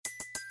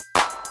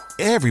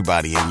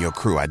Everybody in your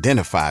crew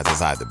identifies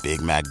as either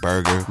Big Mac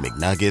Burger,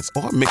 McNuggets,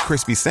 or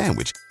McCrispy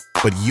Sandwich.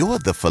 But you're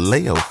the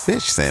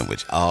Filet-O-Fish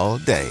Sandwich all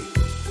day.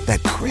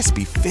 That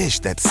crispy fish,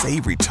 that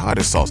savory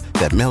tartar sauce,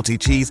 that melty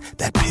cheese,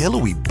 that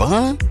pillowy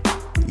bun.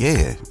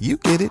 Yeah, you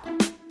get it.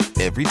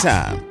 Every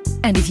time.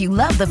 And if you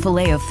love the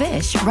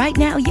Filet-O-Fish, right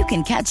now you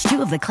can catch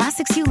two of the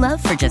classics you love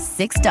for just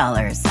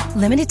 $6.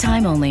 Limited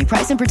time only.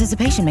 Price and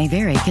participation may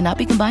vary. Cannot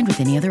be combined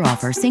with any other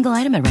offer. Single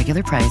item at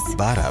regular price.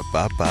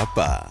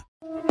 Ba-da-ba-ba-ba.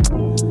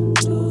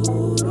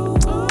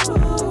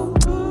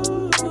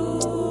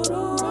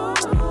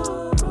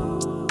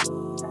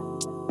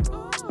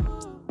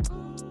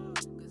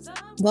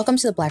 Welcome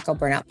to the Black Girl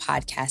Burnout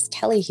Podcast.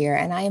 Kelly here,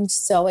 and I am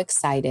so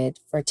excited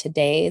for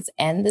today's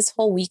and this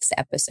whole week's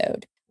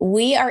episode.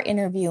 We are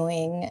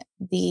interviewing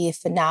the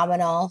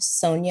phenomenal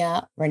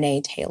Sonia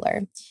Renee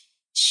Taylor.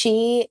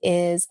 She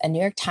is a New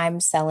York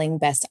Times selling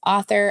best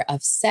author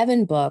of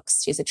 7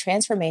 books. She's a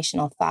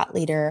transformational thought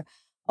leader,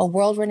 a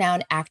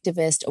world-renowned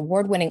activist,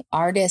 award-winning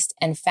artist,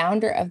 and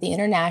founder of the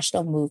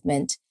international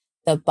movement,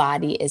 The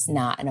Body Is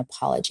Not an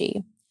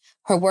Apology.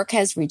 Her work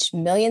has reached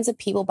millions of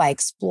people by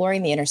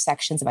exploring the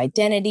intersections of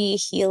identity,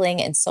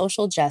 healing, and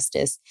social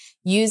justice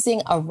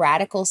using a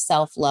radical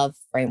self-love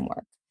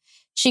framework.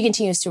 She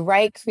continues to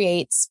write,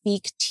 create,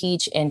 speak,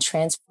 teach, and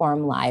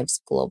transform lives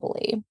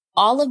globally.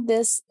 All of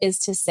this is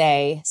to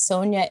say,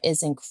 Sonia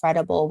is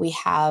incredible. We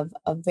have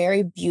a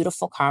very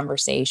beautiful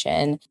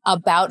conversation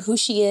about who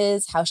she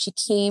is, how she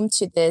came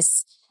to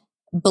this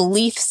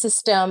belief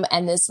system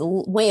and this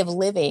way of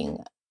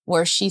living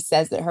where she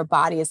says that her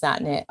body is not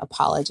an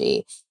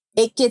apology.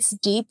 It gets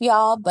deep,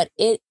 y'all, but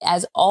it,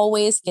 as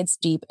always, gets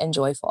deep and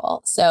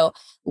joyful. So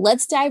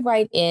let's dive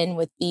right in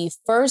with the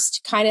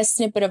first kind of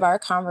snippet of our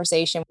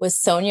conversation with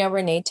Sonia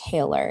Renee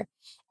Taylor.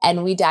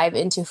 And we dive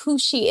into who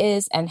she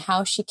is and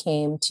how she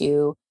came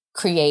to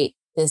create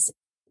this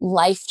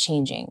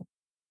life-changing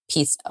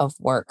piece of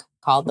work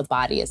called The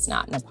Body Is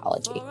Not an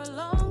Apology. For a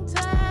long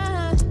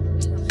time,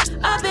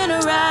 I've been a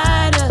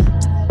rider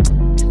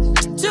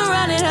to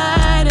run and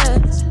hide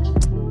us.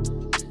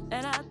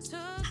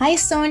 Hi,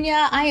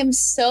 Sonia. I am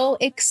so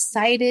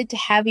excited to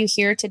have you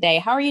here today.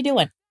 How are you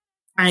doing?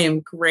 I am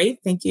great.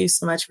 Thank you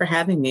so much for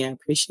having me. I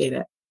appreciate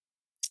it.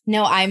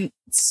 No, I'm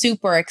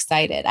super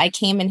excited. I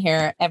came in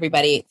here,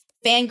 everybody,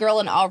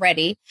 fangirling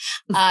already,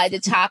 to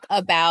talk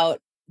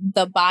about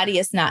The Body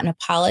Is Not an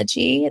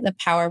Apology, The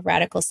Power of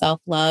Radical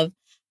Self-Love.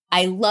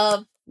 I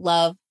love,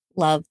 love,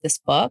 love this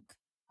book.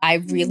 I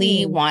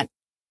really want,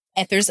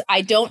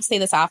 I don't say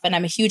this often.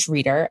 I'm a huge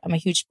reader. I'm a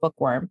huge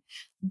bookworm,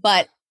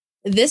 but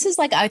this is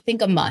like, I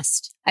think, a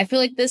must. I feel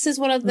like this is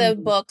one of the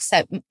books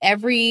that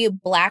every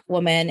Black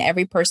woman,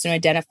 every person who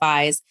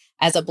identifies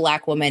as a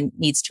Black woman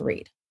needs to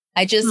read.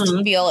 I just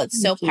feel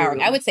it's so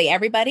powering. I would say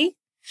everybody,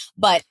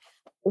 but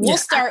we'll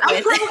start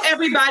with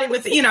everybody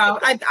with,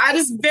 I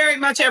just very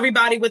much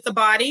everybody with the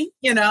body,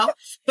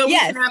 but we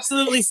can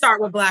absolutely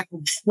start with Black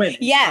women.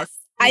 Yes.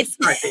 I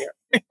start there.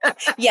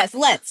 Yes,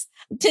 let's.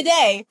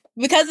 Today,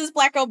 because it's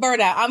Black Girl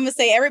Burnout, I'm going to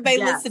say everybody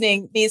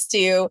listening needs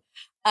to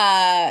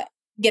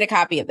get a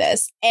copy of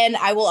this. And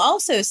I will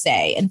also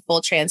say, in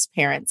full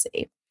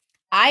transparency,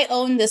 I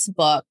owned this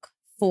book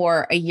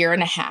for a year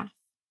and a half.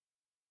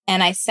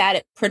 And I sat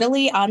it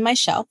prettily on my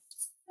shelf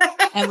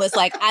and was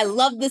like, I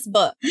love this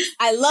book.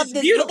 I love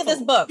this. Beautiful. Look at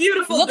this book.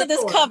 Beautiful. Look at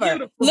this cover.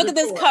 Beautiful look at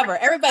this cover.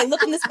 Everybody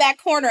look in this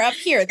back corner up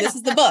here. This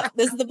is the book.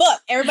 This is the book.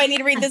 Everybody need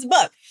to read this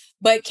book.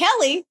 But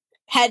Kelly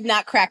had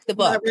not cracked the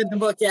book. Not read the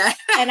book yet.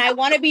 And I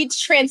want to be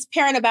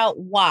transparent about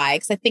why,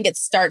 because I think it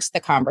starts the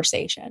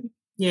conversation.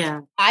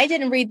 Yeah. I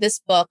didn't read this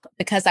book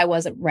because I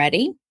wasn't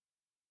ready.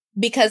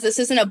 Because this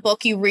isn't a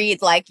book you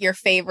read like your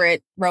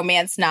favorite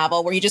romance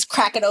novel where you just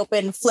crack it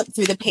open, flip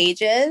through the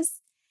pages.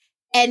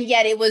 And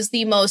yet it was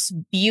the most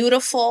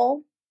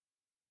beautiful,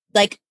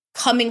 like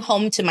coming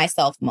home to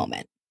myself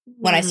moment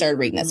when I started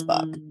reading this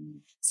book.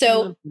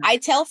 So I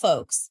tell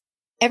folks,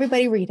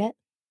 everybody read it,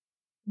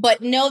 but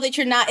know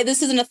that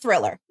this isn't a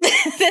thriller.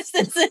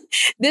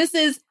 This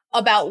is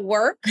about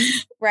work,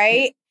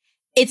 right?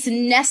 It's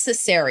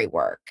necessary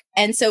work.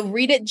 And so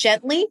read it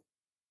gently,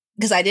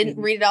 because I didn't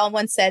read it all in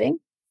one setting.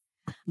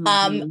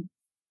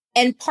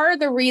 And part of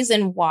the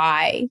reason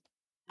why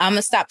I'm going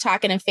to stop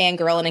talking and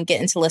fangirling and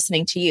get into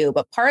listening to you,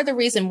 but part of the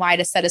reason why,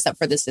 to set us up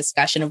for this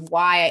discussion of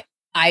why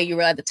you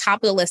were at the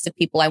top of the list of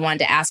people I wanted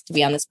to ask to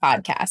be on this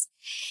podcast,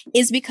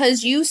 is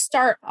because you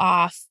start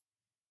off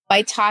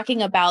by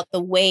talking about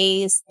the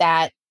ways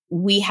that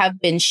we have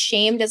been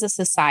shamed as a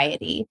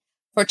society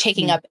for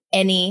taking up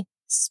any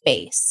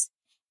space.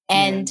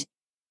 And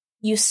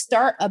you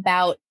start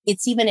about,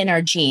 it's even in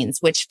our genes,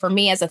 which for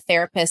me as a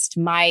therapist,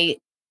 my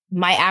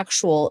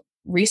actual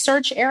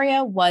research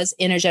area was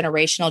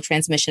intergenerational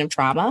transmission of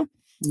trauma.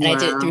 And I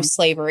did it through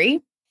slavery.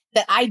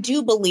 That I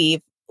do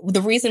believe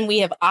the reason we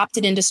have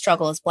opted into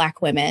struggle as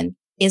Black women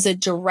is a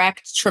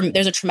direct,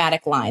 there's a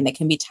traumatic line that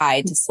can be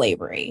tied to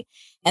slavery.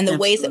 And the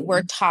ways that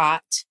we're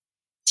taught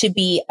to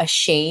be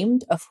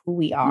ashamed of who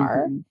we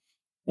are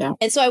Yeah.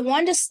 And so I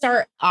wanted to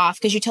start off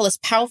because you tell this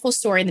powerful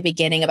story in the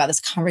beginning about this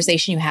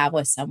conversation you have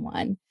with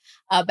someone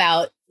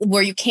about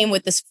where you came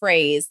with this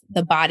phrase,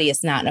 the body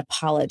is not an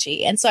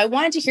apology. And so I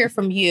wanted to hear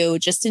from you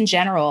just in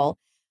general,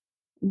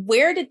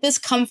 where did this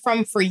come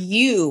from for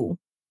you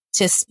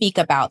to speak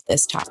about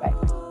this topic?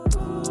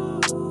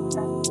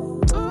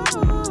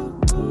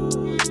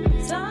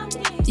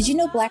 Did you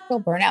know Black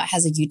Girl Burnout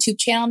has a YouTube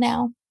channel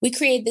now? We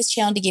created this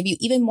channel to give you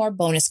even more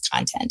bonus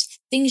content,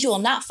 things you will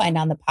not find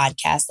on the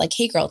podcast, like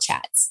Hey Girl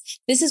Chats.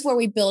 This is where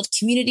we build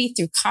community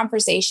through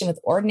conversation with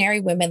ordinary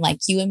women like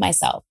you and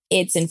myself.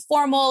 It's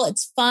informal,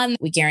 it's fun.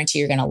 We guarantee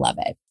you're going to love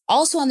it.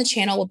 Also on the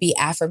channel will be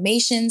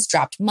affirmations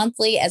dropped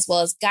monthly, as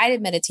well as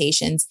guided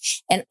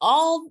meditations and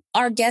all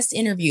our guest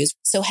interviews.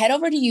 So head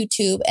over to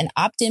YouTube and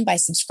opt in by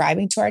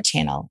subscribing to our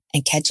channel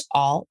and catch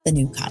all the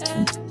new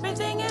content.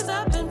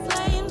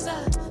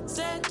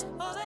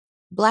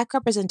 Black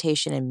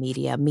representation in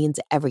media means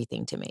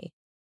everything to me.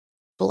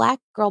 Black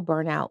Girl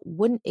Burnout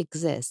wouldn't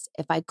exist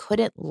if I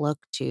couldn't look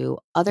to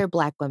other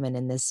Black women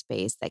in this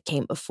space that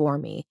came before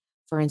me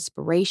for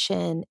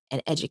inspiration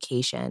and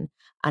education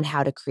on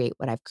how to create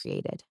what I've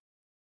created.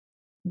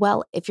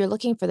 Well, if you're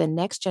looking for the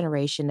next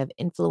generation of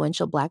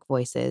influential Black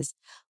voices,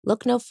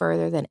 look no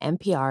further than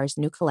NPR's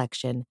new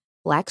collection,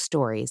 Black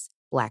Stories,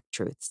 Black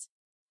Truths.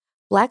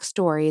 Black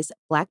Stories,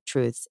 Black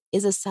Truths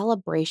is a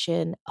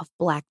celebration of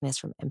Blackness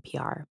from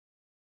NPR.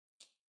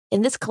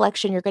 In this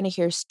collection, you're going to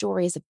hear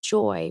stories of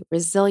joy,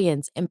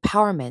 resilience,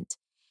 empowerment,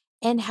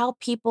 and how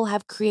people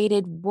have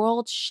created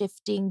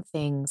world-shifting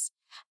things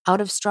out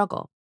of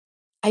struggle.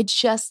 I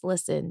just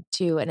listened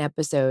to an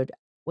episode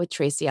with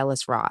Tracee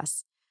Ellis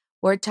Ross,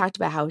 where it talked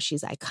about how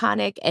she's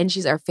iconic and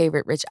she's our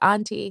favorite rich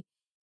auntie.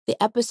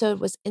 The episode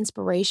was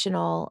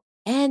inspirational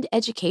and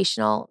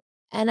educational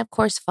and, of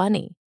course,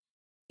 funny.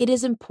 It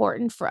is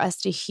important for us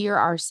to hear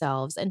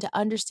ourselves and to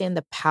understand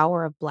the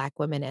power of Black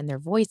women and their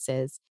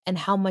voices and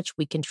how much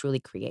we can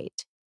truly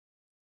create.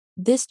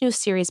 This new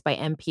series by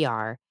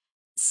NPR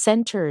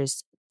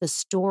centers the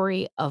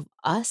story of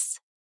us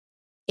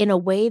in a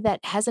way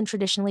that hasn't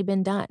traditionally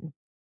been done.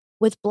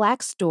 With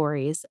Black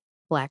Stories,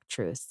 Black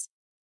Truths,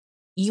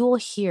 you will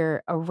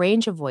hear a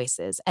range of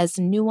voices as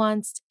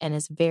nuanced and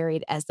as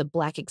varied as the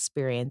Black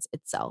experience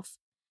itself.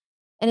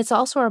 And it's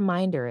also a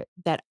reminder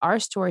that our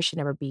story should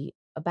never be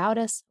about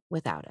us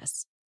without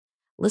us.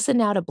 Listen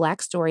now to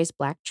Black Stories,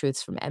 Black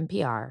Truths from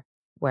NPR,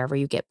 wherever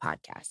you get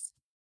podcasts.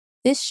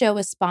 This show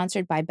is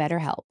sponsored by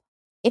BetterHelp.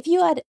 If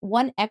you had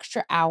 1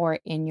 extra hour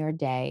in your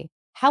day,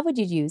 how would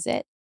you use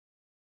it?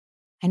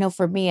 I know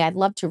for me, I'd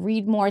love to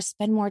read more,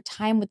 spend more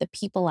time with the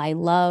people I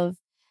love,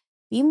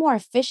 be more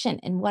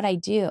efficient in what I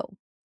do.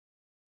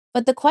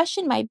 But the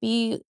question might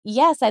be,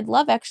 yes, I'd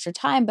love extra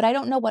time, but I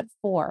don't know what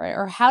for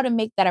or how to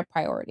make that a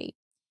priority.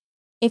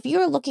 If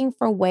you're looking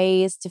for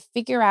ways to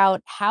figure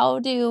out how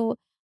to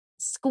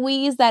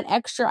squeeze that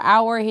extra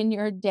hour in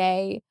your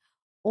day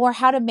or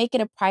how to make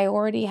it a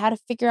priority, how to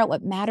figure out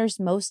what matters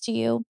most to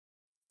you,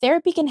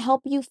 therapy can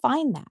help you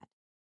find that.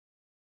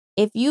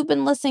 If you've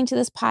been listening to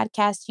this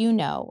podcast, you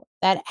know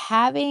that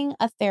having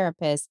a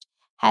therapist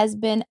has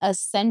been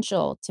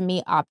essential to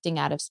me opting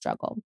out of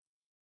struggle.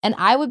 And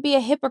I would be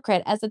a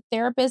hypocrite as a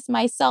therapist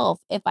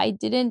myself if I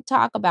didn't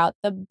talk about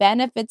the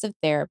benefits of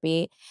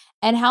therapy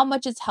and how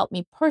much it's helped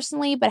me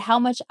personally, but how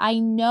much I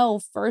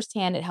know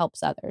firsthand it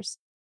helps others.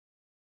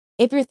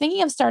 If you're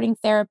thinking of starting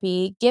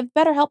therapy, give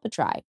BetterHelp a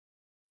try.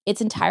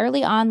 It's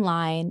entirely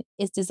online.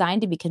 It's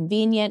designed to be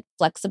convenient,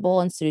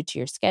 flexible, and suited to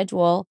your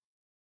schedule.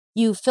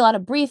 You fill out a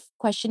brief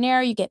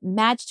questionnaire, you get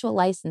matched to a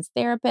licensed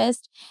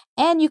therapist,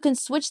 and you can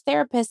switch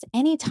therapists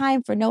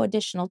anytime for no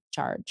additional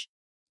charge.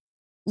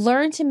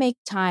 Learn to make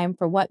time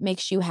for what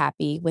makes you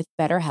happy with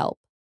BetterHelp.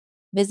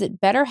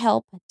 Visit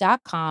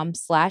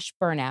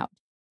betterhelp.com/burnout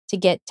to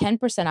get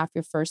 10% off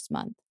your first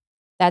month.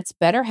 That's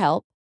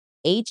BetterHelp,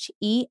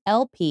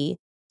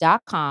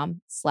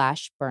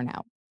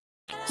 HELP.com/burnout.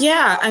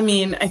 Yeah, I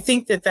mean, I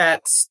think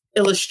that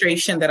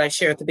illustration that I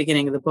share at the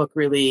beginning of the book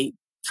really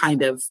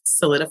kind of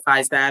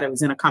solidifies that. I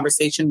was in a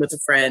conversation with a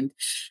friend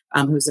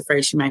who was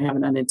afraid she might have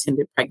an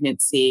unintended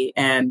pregnancy.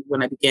 And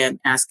when I began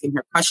asking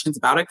her questions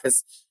about it,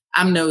 because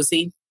I'm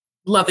nosy,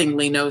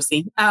 lovingly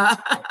nosy,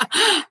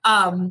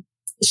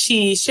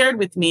 she shared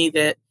with me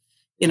that,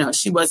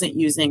 she wasn't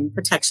using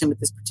protection with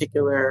this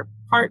particular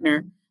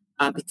partner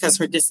because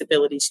her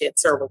disability, she had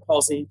cerebral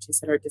palsy. She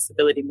said her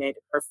disability made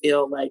her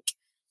feel like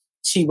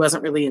she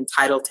wasn't really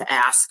entitled to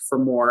ask for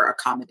more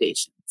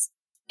accommodations.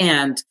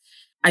 And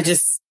I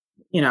just,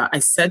 I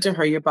said to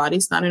her, your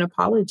body's not an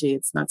apology.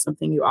 It's not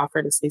something you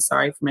offer to say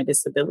sorry for my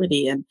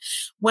disability. And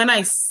when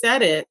I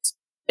said it,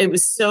 it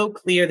was so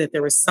clear that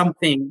there was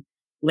something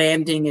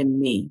landing in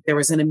me. There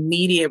was an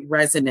immediate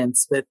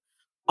resonance with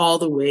all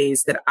the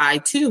ways that I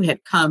too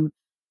had come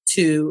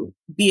to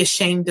be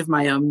ashamed of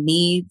my own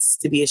needs,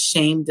 to be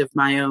ashamed of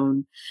my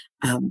own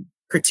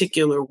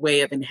particular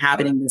way of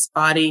inhabiting this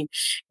body,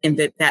 and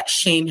that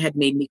shame had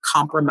made me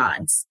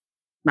compromise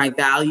my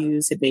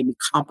values. It made me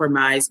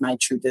compromise my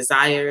true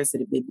desires.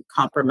 It made me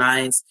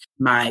compromise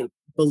my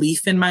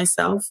belief in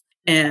myself.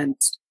 And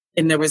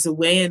there was a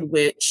way in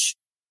which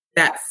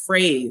that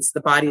phrase,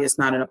 the body is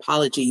not an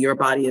apology, your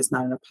body is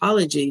not an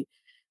apology,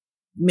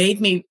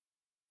 made me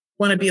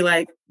want to be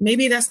like,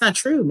 maybe that's not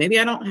true. Maybe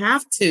I don't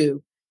have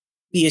to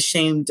be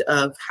ashamed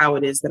of how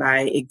it is that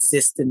I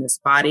exist in this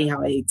body,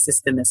 how I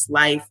exist in this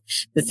life,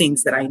 the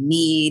things that I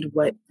need,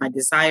 what my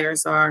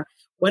desires are.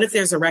 What if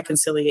there's a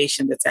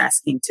reconciliation that's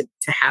asking to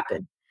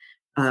happen,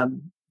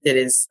 that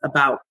is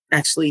about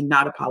actually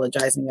not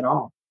apologizing at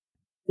all?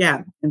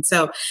 Yeah. And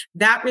so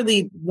that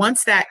really,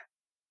 once that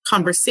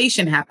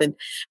conversation happened,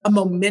 a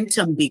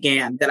momentum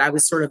began that I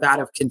was sort of out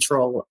of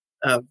control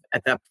of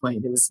at that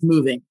point. It was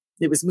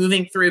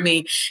moving through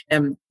me.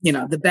 And,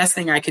 the best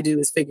thing I could do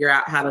is figure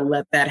out how to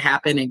let that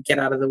happen and get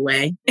out of the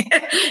way,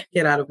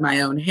 get out of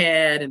my own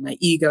head and my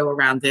ego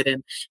around it,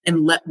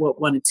 and let what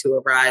wanted to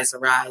arise.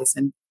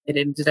 And it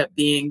ended up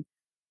being,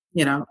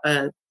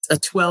 a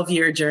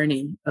 12-year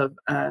journey of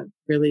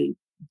really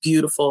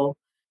beautiful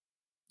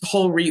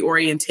whole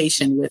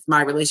reorientation with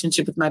my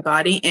relationship with my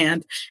body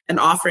and an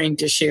offering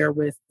to share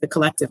with the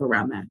collective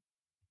around that.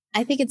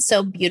 I think it's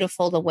so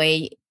beautiful the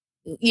way,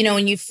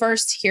 when you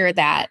first hear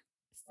that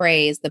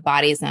phrase, the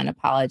body is not an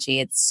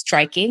apology, it's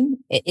striking.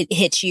 It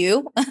hits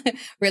you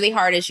really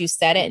hard as you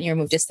said it and you're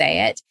moved to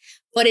say it.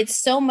 But it's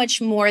so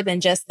much more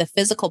than just the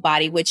physical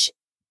body, which,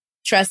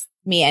 trust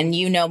me, and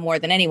more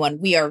than anyone,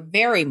 we are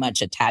very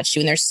much attached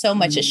to. And there's so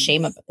much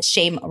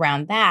shame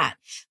around that.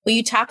 But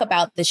you talk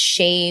about the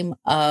shame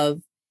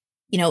of,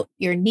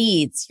 your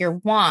needs, your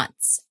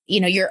wants,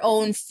 your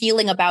own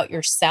feeling about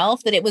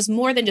yourself, that it was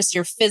more than just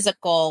your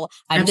physical,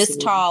 I'm Absolutely.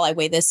 this tall, I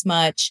weigh this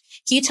much.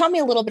 Can you tell me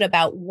a little bit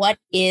about what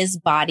is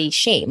body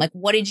shame? Like,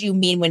 what did you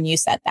mean when you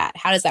said that?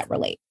 How does that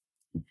relate?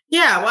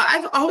 Yeah, well,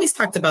 I've always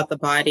talked about the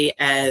body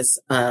as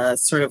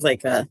sort of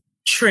like a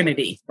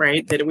trinity,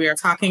 right? That we are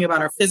talking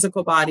about our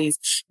physical bodies.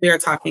 We are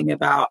talking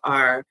about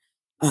our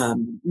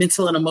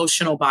mental and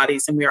emotional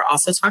bodies. And we are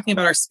also talking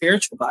about our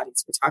spiritual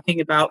bodies. We're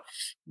talking about,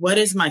 what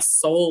does my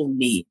soul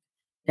need?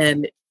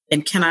 And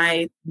can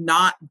I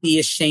not be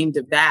ashamed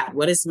of that?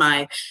 What is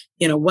my,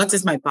 what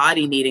does my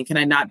body need? And can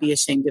I not be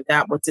ashamed of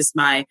that? What does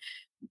my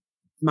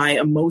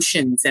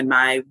emotions and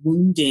my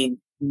wounding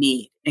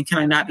need? And can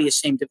I not be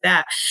ashamed of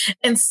that?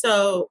 And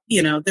so,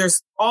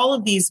 there's all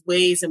of these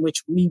ways in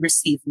which we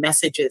receive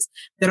messages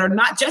that are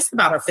not just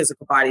about our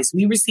physical bodies.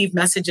 We receive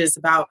messages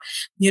about,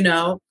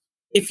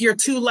 if you're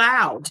too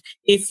loud,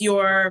 if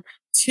you're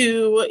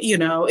too,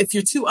 if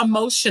you're too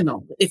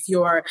emotional, if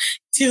you're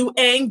too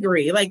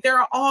angry, like there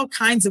are all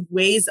kinds of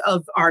ways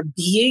of our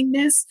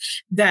beingness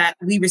that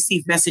we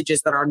receive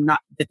messages that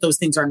those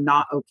things are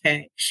not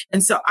okay.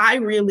 And so I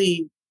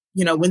really,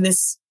 when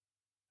this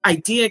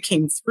idea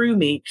came through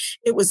me,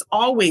 it was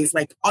always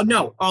like, oh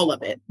no, all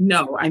of it.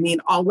 No, I mean,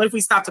 what if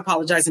we stopped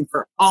apologizing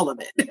for all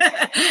of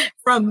it?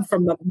 from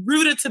the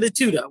rooter to the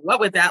tutor, what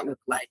would that look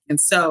like? And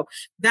so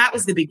that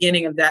was the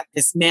beginning of that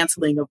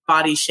dismantling of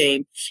body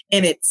shame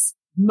in its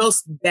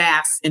most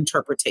vast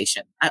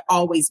interpretation. I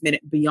always meant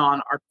it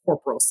beyond our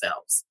corporal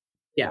selves.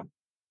 Yeah.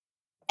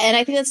 And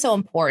I think that's so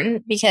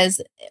important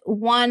because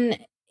one,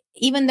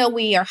 even though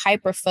we are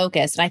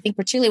hyper-focused, and I think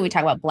particularly when we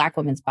talk about Black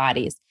women's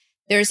bodies,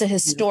 there's a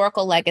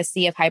historical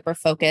legacy of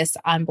hyper-focus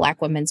on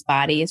Black women's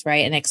bodies,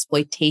 right? And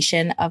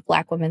exploitation of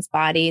Black women's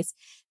bodies.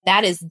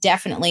 That is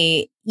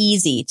definitely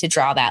easy to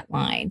draw that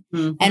line.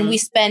 Mm-hmm. And we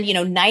spend,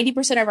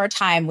 90% of our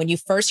time when you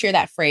first hear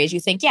that phrase,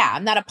 you think, yeah,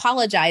 I'm not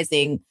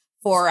apologizing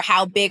for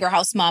how big or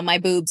how small my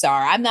boobs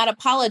are. I'm not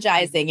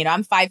apologizing.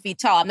 I'm 5 feet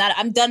tall.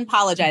 I'm done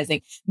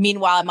apologizing.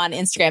 Meanwhile, I'm on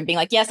Instagram being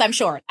like, yes, I'm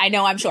short. I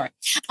know I'm short.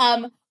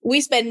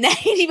 We spend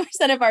 90%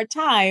 of our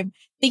time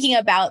thinking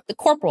about the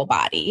corporal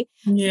body.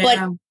 Yeah.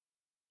 But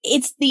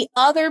it's the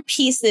other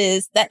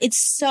pieces that it's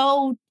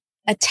so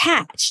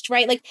attached,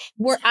 right? Like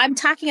I'm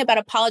talking about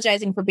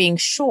apologizing for being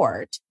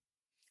short,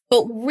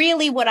 but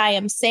really what I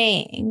am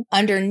saying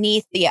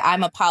underneath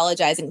I'm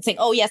apologizing, saying,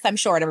 oh yes, I'm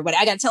short, everybody.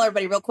 I got to tell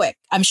everybody real quick,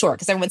 I'm short.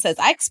 Because everyone says,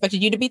 I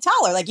expected you to be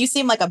taller. Like you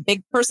seem like a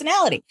big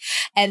personality.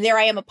 And there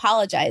I am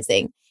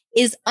apologizing.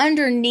 Is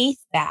underneath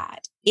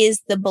that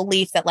is the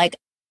belief that like,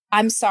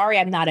 I'm sorry,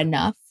 I'm not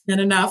enough. Not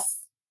enough.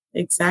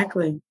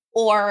 Exactly.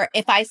 Or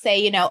if I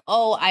say,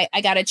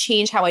 I got to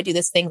change how I do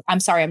this thing. I'm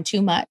sorry, I'm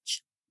too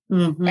much.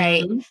 Mm-hmm.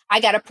 Right.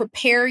 I got to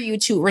prepare you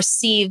to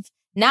receive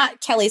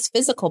not Kelly's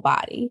physical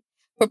body,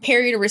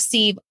 prepare you to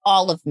receive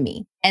all of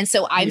me. And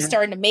so I'm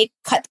starting to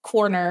cut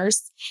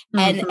corners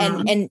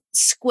and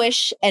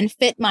squish and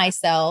fit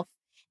myself.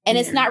 And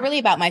it's not really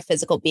about my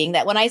physical being.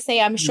 That when I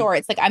say I'm short,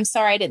 it's like, I'm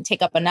sorry, I didn't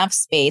take up enough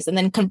space. And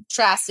then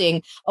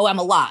contrasting, oh, I'm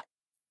a lot.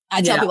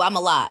 I tell people I'm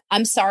a lot.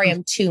 I'm sorry,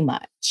 I'm too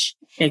much.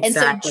 Exactly.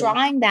 And so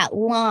drawing that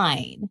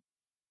line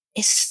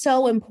is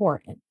so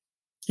important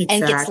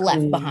and gets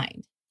left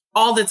behind.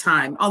 All the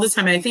time.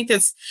 And I think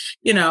that's,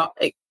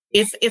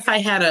 if I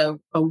had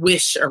a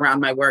wish around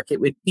my work, it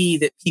would be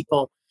that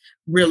people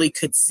really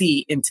could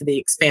see into the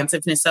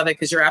expansiveness of it.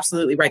 Because you're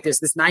absolutely right. There's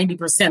this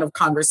 90% of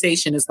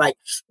conversation is like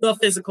the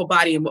physical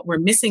body. And what we're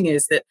missing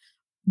is that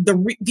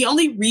the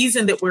only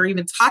reason that we're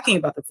even talking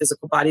about the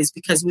physical body is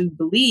because we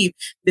believe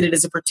that it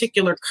is a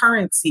particular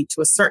currency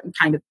to a certain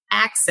kind of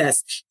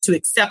access to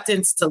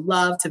acceptance, to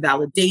love, to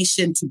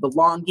validation, to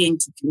belonging,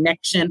 to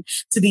connection,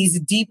 to these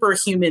deeper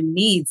human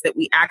needs that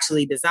we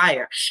actually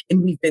desire.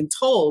 And we've been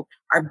told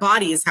our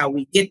body is how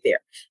we get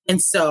there.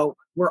 And so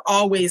we're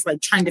always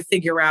like trying to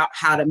figure out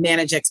how to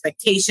manage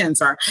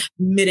expectations or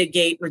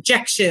mitigate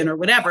rejection or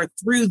whatever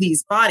through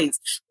these bodies.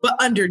 But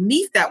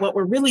underneath that, what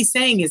we're really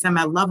saying is, am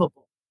I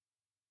lovable?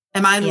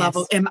 Am I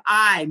lovable? Am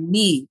I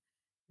me?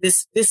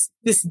 This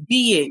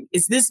being,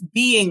 is this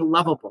being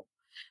lovable?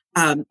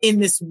 In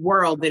this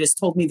world that has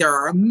told me there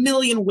are a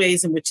million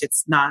ways in which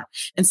it's not.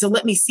 And so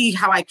let me see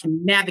how I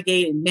can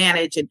navigate and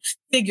manage and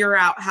figure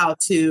out how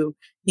to,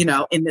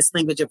 in this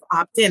language of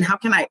opt in, how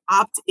can I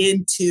opt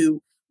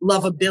into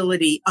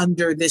lovability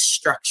under this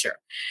structure?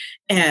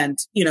 And,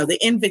 the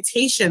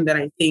invitation that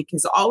I think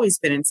has always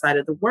been inside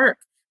of the work,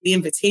 the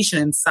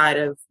invitation inside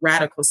of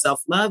radical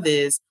self-love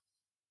is,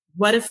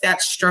 what if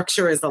that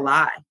structure is a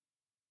lie?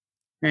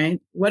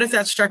 Right? What if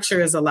that structure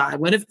is a lie?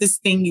 What if this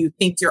thing you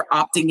think you're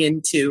opting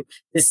into,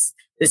 this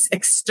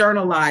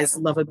externalized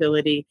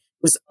lovability,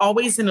 was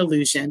always an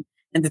illusion,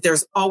 and that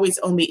there's always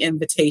only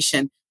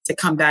invitation to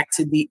come back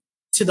to the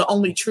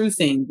only true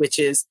thing, which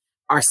is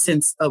our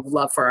sense of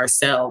love for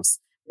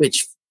ourselves,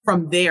 which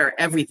from there,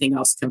 everything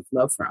else can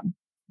flow from.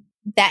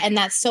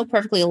 That so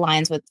perfectly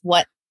aligns with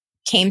what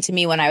came to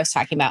me when I was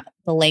talking about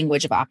the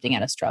language of opting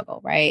out of struggle,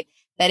 right?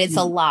 That it's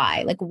a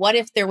lie. Like, what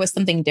if there was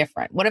something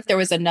different? What if there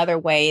was another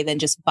way than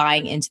just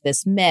buying into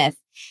this myth?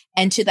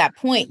 And to that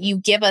point, you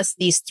give us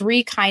these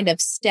 3 kind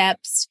of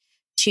steps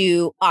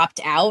to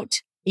opt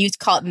out. You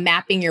call it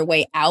mapping your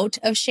way out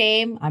of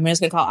shame. I'm just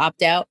going to call it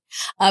opt out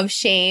of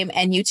shame.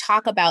 And you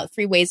talk about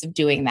 3 ways of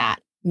doing that.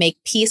 Make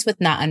peace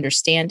with not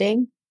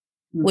understanding,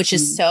 which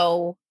is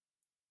so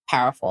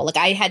powerful. Like,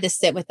 I had to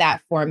sit with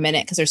that for a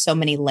minute because there's so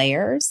many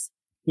layers.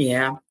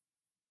 Yeah.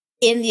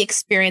 In the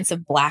experience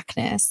of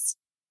Blackness,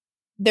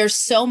 there's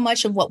so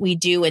much of what we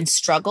do in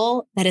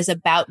struggle that is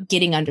about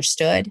getting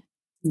understood.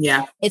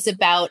 Yeah. It's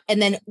about, and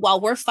then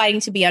while we're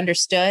fighting to be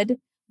understood,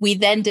 we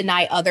then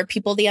deny other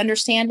people the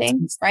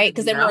understanding, right?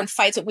 Because then we're in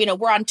fights,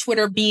 we're on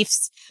Twitter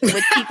beefs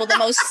with people. The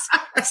most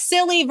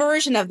silly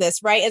version of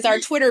this, right, is our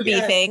Twitter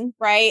beefing,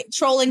 right?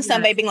 Trolling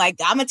somebody, being like,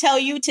 I'm going to tell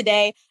you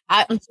today.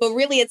 But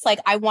really, it's like,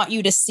 I want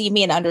you to see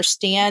me and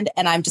understand,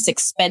 and I'm just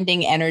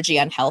expending energy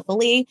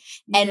unhealthily.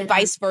 And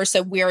vice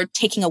versa, we're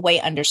taking away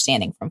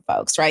understanding from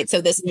folks, right?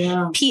 So this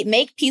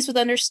make peace with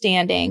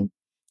understanding.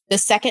 The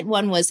second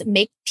one was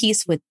make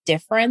peace with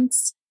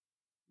difference.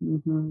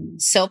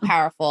 So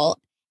powerful.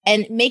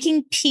 And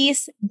making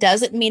peace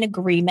doesn't mean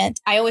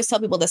agreement. I always tell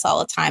people this all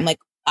the time. Like,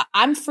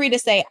 I'm free to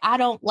say, I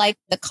don't like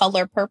the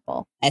color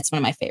purple. That's one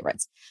of my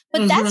favorites,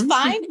 but that's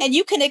fine. And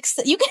you can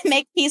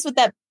make peace with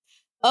that.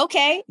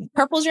 Okay.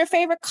 Purple's your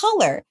favorite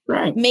color,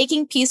 right?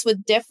 Making peace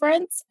with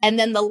difference. And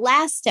then the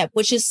last step,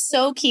 which is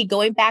so key,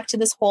 going back to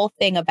this whole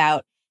thing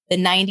about the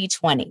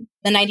 90-10,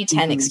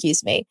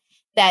 excuse me,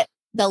 that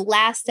the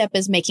last step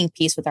is making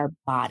peace with our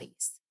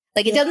bodies.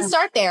 Like, it doesn't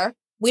start there.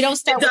 We don't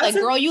start with like,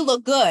 girl, you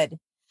look good.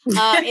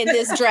 In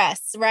this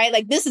dress, right?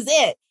 Like, this is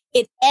it.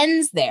 It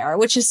ends there,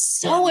 which is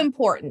so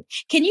important.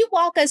 Can you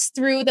walk us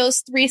through those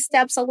 3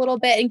 steps a little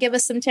bit and give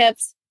us some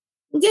tips?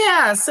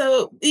 Yeah.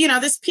 So,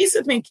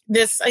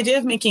 this idea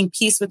of making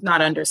peace with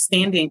not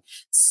understanding,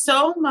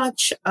 so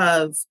much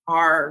of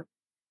our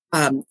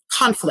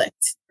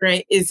conflict,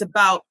 right, is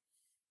about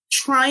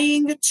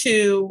trying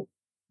to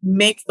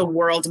make the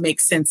world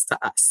make sense to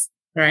us.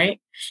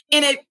 Right.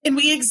 And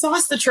we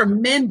exhaust a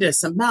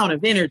tremendous amount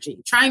of energy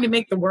trying to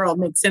make the world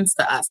make sense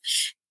to us.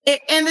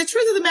 And the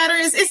truth of the matter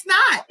is, it's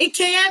not. It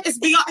can't. It's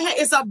beyond.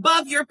 It's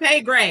above your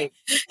pay grade.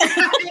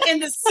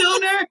 And the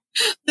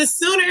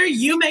sooner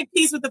you make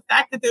peace with the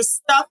fact that there's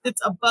stuff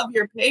that's above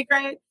your pay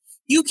grade,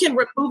 you can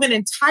remove an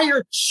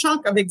entire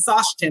chunk of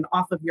exhaustion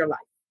off of your life.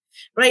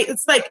 Right.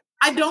 It's like,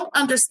 I don't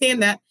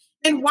understand that.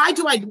 And why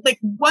do I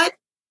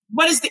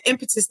what is the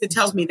impetus that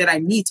tells me that I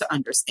need to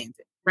understand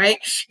it? Right.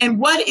 And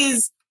what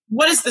is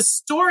the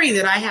story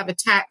that I have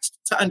attached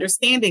to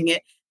understanding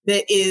it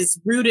that is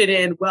rooted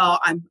in, well,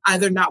 I'm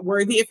either not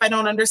worthy if I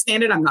don't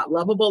understand it. I'm not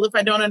lovable if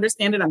I don't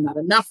understand it. I'm not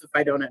enough if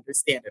I don't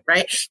understand it.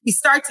 Right. We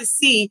start to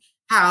see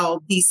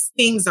how these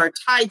things are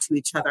tied to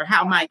each other,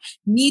 how my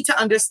need to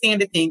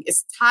understand a thing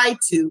is tied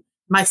to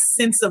my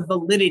sense of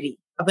validity,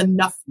 of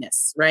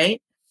enoughness.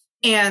 Right.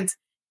 And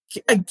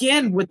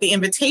again, what the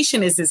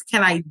invitation is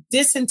can I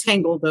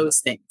disentangle those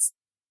things?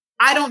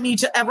 I don't need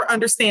to ever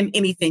understand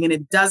anything, and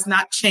it does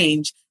not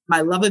change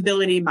my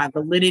lovability, my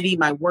validity,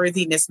 my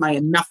worthiness, my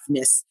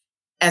enoughness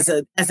as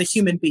a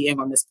human being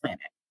on this planet,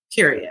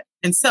 period.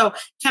 And so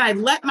can I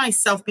let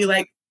myself be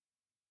like,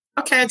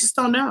 okay, I just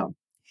don't know.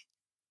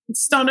 I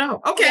just don't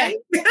know. Okay.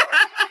 Yeah.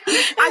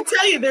 I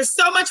tell you, there's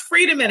so much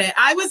freedom in it.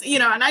 I was,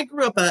 and I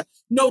grew up a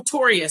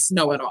notorious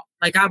know-it-all.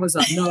 Like, I was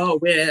a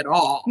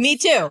know-it-all. Me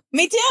too.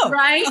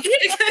 Right?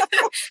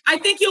 I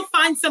think you'll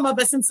find some of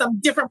us in some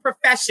different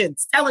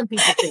professions telling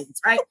people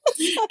things, right?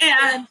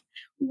 And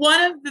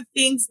one of the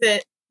things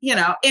that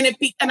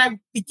and I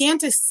began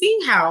to see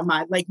how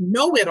my like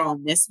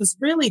know-it-allness was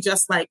really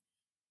just like,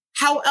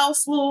 how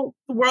else will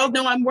the world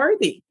know I'm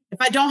worthy if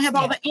I don't have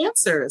all the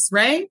answers,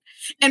 right?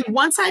 And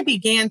once I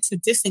began to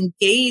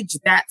disengage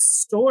that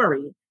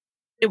story,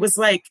 it was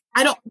like,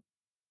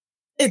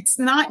 it's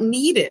not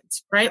needed,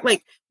 right?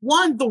 Like,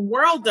 one, the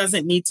world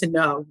doesn't need to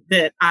know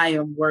that I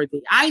am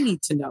worthy. I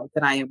need to know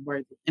that I am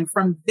worthy. And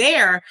from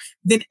there,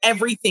 then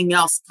everything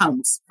else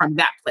comes from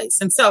that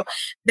place. And so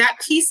that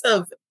piece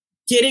of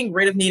getting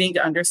rid of needing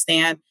to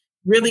understand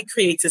really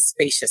creates a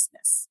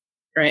spaciousness,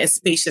 right? A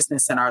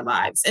spaciousness in our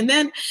lives. And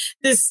then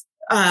this,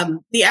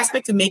 the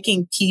aspect of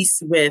making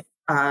peace with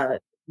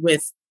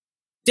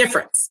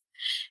difference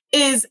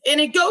and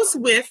it goes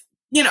with,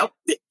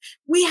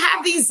 we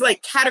have these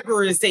like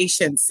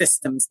categorization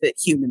systems that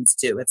humans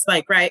do. It's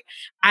like, right,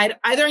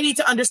 either I need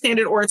to understand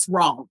it or it's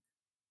wrong,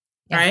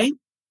 right?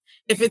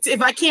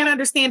 If I can't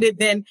understand it,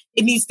 then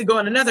it needs to go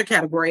in another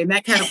category, and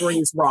that category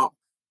is wrong,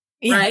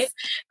 right?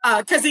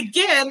 Because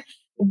again,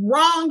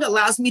 wrong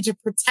allows me to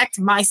protect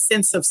my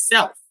sense of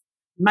self,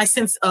 my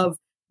sense of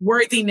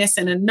worthiness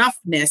and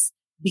enoughness,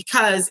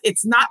 because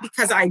it's not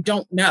because I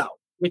don't know,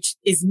 which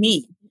is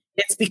me.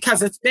 It's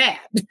because it's bad,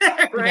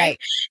 right?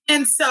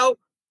 And so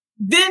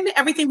then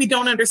everything we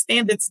don't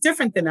understand that's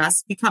different than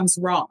us becomes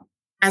wrong,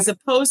 as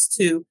opposed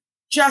to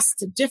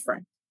just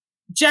different.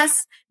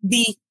 Just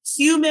the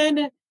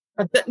human,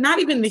 not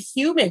even the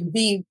human,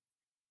 the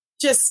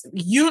just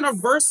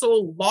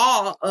universal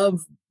law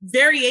of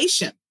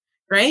variation,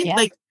 right? Yeah.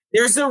 Like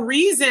there's a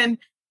reason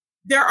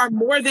there are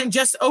more than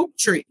just oak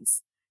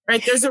trees,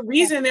 right? There's a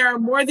reason there are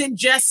more than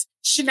just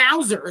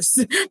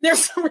schnauzers.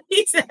 There's a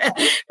reason,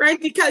 right?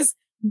 Because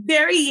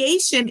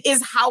variation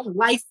is how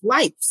life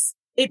lives.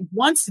 It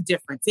wants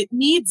difference. It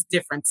needs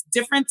difference.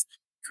 Difference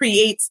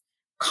creates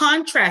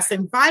contrast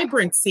and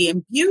vibrancy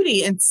and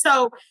beauty. And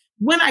so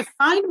when I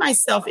find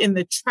myself in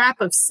the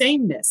trap of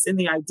sameness, in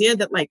the idea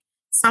that like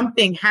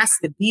something has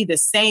to be the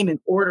same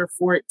in order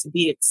for it to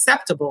be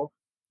acceptable,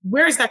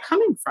 where is that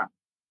coming from?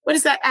 What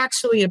is that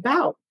actually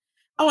about?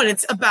 Oh, and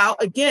it's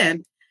about,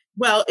 again,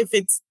 well, if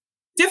it's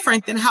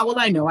different, then how will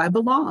I know I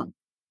belong?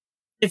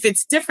 If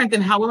it's different,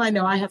 then how will I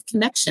know I have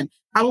connection?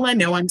 How will I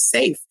know I'm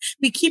safe?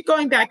 We keep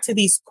going back to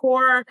these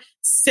core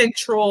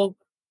central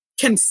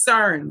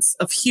concerns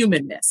of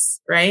humanness,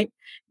 right?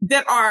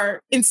 That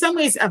are in some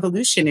ways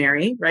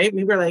evolutionary, right?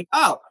 We were like,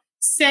 oh,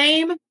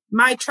 same,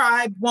 my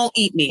tribe won't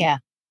eat me. Yeah.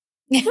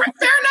 Fair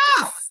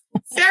enough.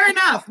 Fair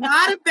enough.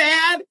 Not a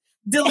bad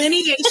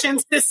delineation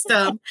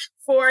system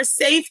for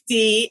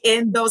safety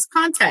in those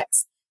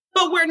contexts.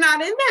 But we're not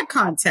in that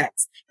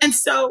context. And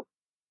so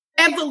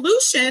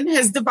evolution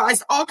has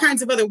devised all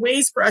kinds of other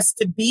ways for us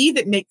to be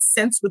that make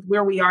sense with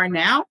where we are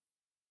now.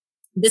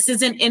 This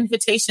is an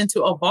invitation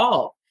to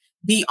evolve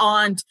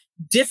beyond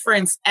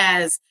difference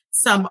as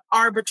some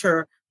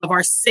arbiter of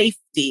our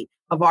safety,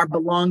 of our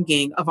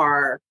belonging, of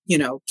our,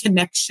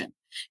 connection.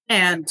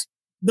 And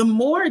the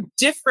more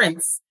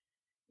difference,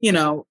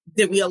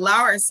 that we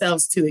allow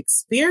ourselves to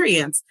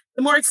experience,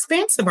 the more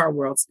expansive our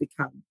worlds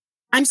become.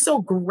 I'm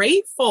so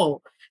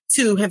grateful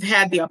to have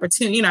had the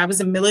opportunity. I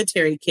was a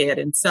military kid,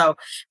 and so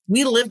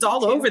we lived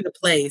all over the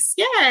place.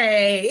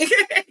 Yay!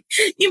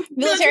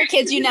 Military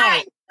kids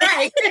unite.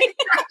 Right.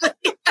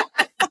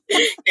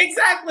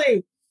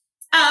 Exactly.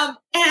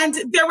 And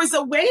there was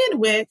a way in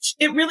which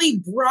it really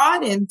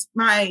broadened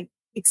my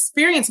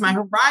experience, my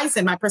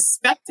horizon, my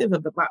perspective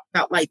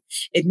about life.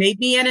 It made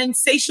me an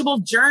insatiable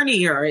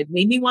journeyer. It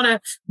made me want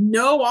to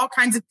know all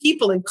kinds of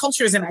people and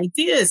cultures and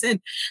ideas. And,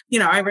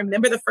 I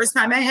remember the first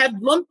time I had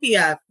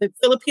lumpia, the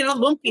Filipino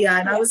lumpia,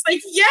 and I was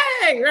like,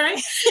 yay,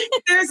 right?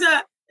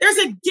 There's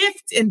a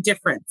gift in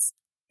difference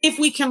if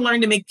we can learn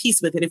to make peace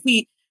with it.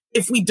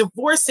 If we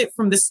divorce it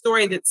from the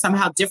story that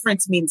somehow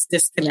difference means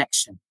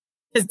disconnection,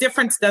 because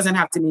difference doesn't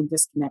have to mean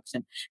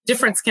disconnection.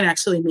 Difference can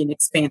actually mean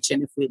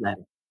expansion if we let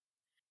it.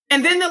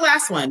 And then the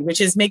last one,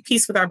 which is make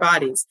peace with our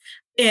bodies.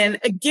 And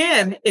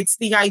again, it's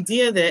the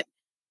idea that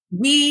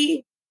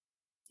we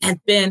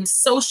have been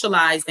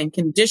socialized and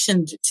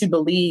conditioned to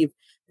believe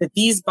that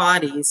these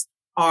bodies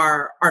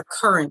are our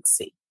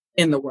currency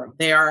in the world.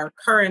 They are our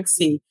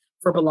currency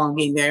for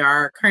belonging. They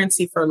are our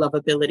currency for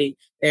lovability.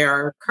 They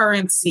are our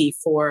currency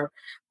for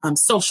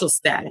social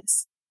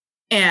status.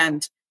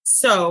 And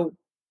so,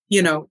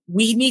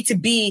 we need to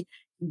be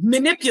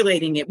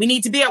manipulating it. We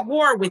need to be at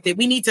war with it.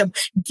 We need to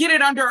get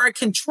it under our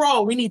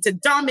control. We need to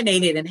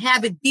dominate it and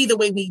have it be the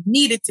way we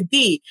need it to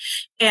be.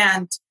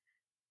 And,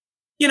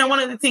 one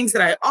of the things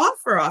that I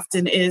offer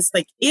often is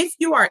like, if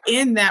you are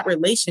in that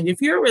relationship,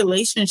 if you're a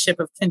relationship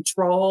of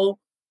control,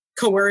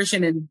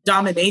 coercion, and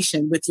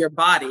domination with your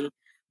body,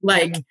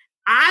 like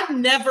I've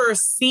never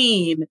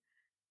seen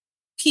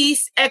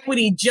peace,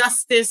 equity,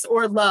 justice,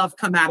 or love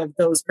come out of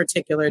those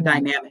particular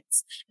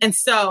dynamics. And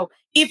so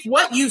if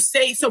what you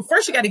say, so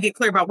first you got to get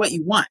clear about what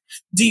you want.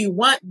 Do you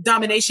want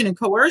domination and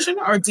coercion,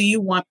 or do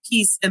you want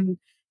peace and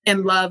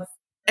love,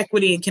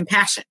 equity, and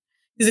compassion?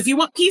 Because if you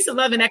want peace and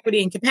love and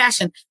equity and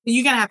compassion, then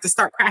you're going to have to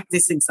start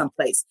practicing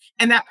someplace.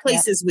 And that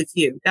place is with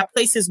you. That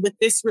place is with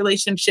this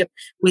relationship,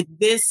 with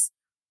this,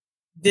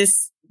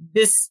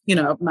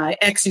 my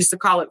ex used to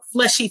call it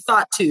fleshy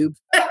thought tube,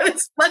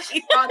 this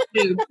fleshy thought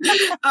tube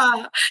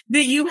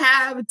that you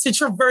have to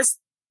traverse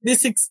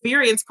this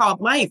experience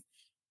called life.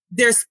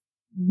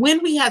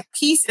 When we have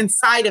peace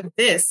inside of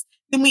this,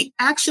 then we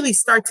actually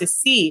start to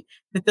see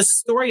that the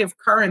story of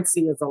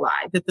currency is a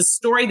lie, that the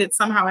story that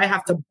somehow I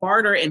have to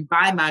barter and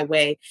buy my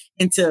way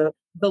into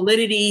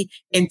validity,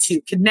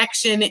 into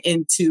connection,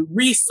 into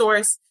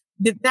resource,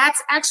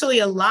 that's actually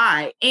a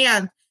lie.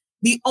 And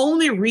the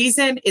only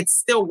reason it's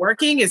still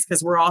working is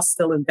because we're all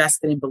still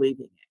invested in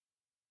believing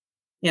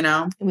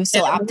it. We've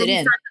still opted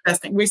in.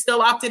 We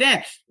still opted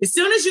in. As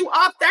soon as you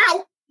opt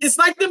out, it's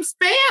like them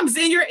spams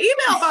in your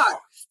email box.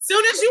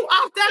 Soon as you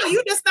opt out,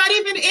 you're just not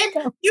even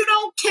in. You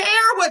don't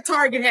care what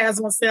Target has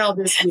on sale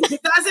this week.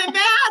 It doesn't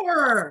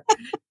matter,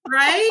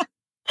 right?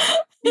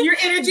 Your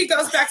energy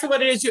goes back to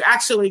what it is you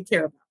actually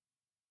care about.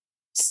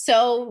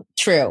 So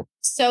true.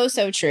 So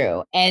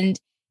true. And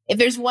if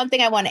there's one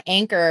thing I want to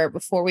anchor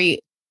before we,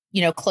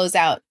 close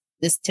out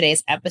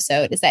today's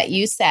episode, is that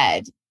you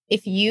said,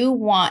 if you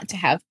want to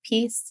have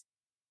peace,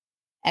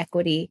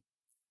 equity,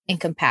 and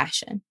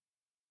compassion,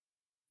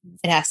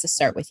 it has to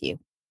start with you.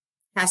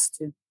 Has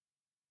to.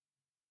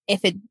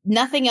 If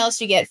nothing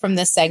else you get from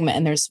this segment,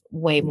 and there's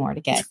way more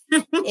to get,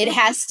 it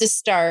has to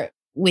start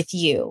with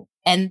you.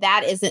 And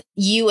that isn't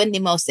you in the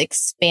most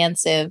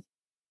expansive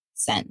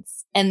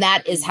sense. And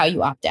that is how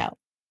you opt out.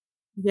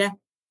 Yeah,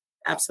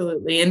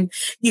 absolutely. And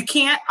you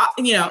can't,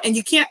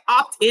 you can't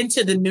opt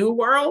into the new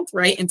world,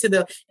 right? Into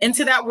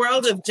that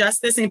world of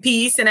justice and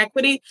peace and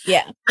equity.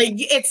 Yeah. Like,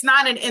 it's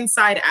not an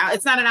inside out.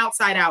 It's not an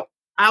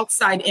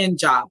outside in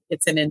job.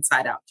 It's an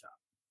inside out job.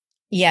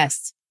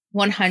 Yes.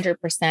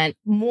 100%.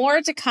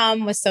 More to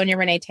come with Sonya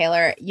Renee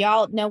Taylor.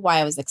 Y'all know why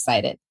I was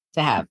excited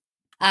to have.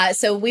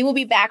 So we will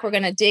be back. We're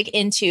going to dig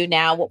into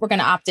now what we're going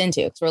to opt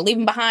into. So we're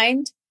leaving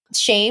behind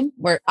shame.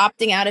 We're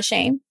opting out of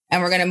shame,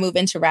 and we're going to move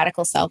into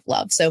radical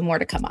self-love. So more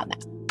to come on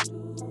that.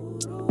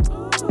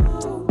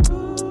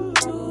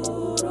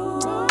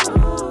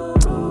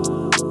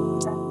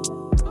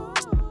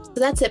 So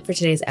that's it for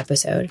today's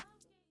episode.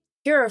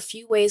 Here are a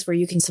few ways where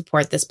you can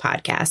support this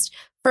podcast.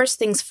 First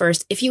things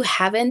first, if you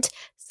haven't,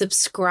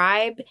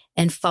 subscribe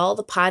and follow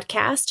the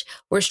podcast.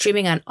 We're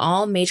streaming on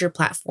all major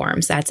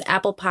platforms. That's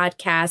Apple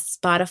Podcasts,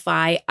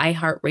 Spotify,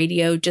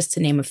 iHeartRadio, just to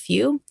name a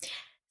few.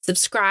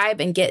 Subscribe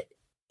and get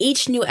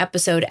each new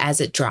episode as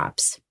it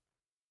drops.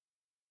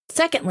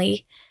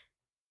 Secondly,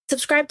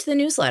 subscribe to the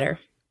newsletter.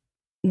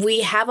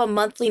 We have a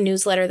monthly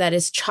newsletter that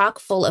is chock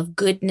full of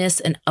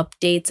goodness and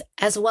updates,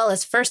 as well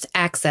as first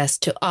access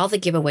to all the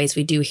giveaways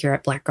we do here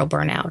at Black Girl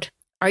Burnout.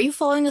 Are you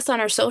following us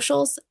on our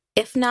socials?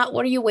 If not,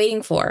 what are you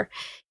waiting for?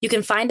 You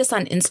can find us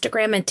on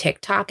Instagram and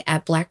TikTok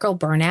at Black Girl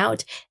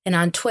Burnout and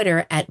on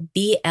Twitter at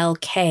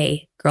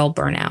BLK Girl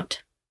Burnout.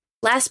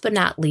 Last but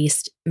not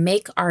least,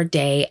 make our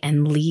day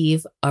and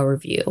leave a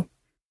review.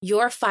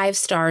 Your 5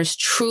 stars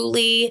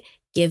truly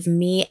give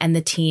me and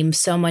the team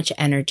so much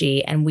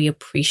energy, and we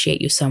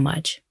appreciate you so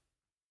much.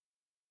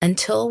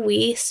 Until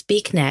we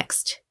speak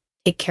next,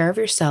 take care of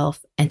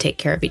yourself and take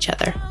care of each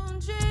other.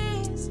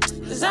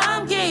 'Cause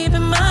I'm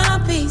keeping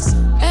my peace.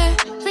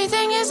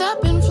 Everything is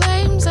up in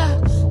flames. I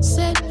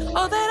said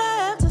all that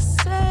I have to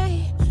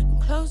say.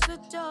 Close the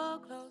door,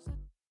 close the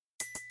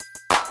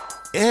door.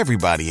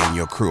 Everybody in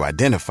your crew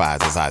identifies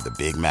as either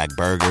Big Mac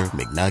Burger,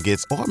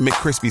 McNuggets, or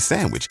McCrispy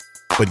Sandwich.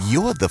 But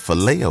you're the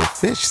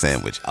Filet-O-Fish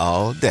Sandwich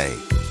all day.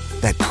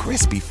 That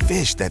crispy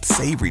fish, that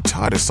savory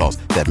tartar sauce,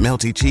 that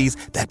melty cheese,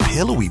 that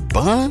pillowy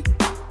bun.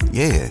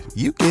 Yeah,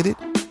 you get it.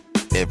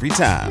 Every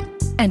time.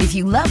 And if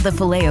you love the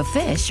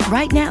Filet-O-Fish,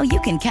 right now you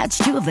can catch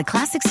 2 of the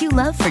classics you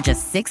love for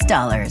just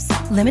 $6.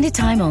 Limited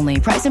time only.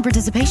 Price and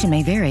participation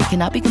may vary.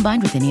 Cannot be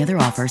combined with any other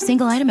offer.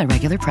 Single item at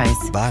regular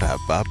price.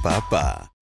 Ba-da-ba-ba-ba.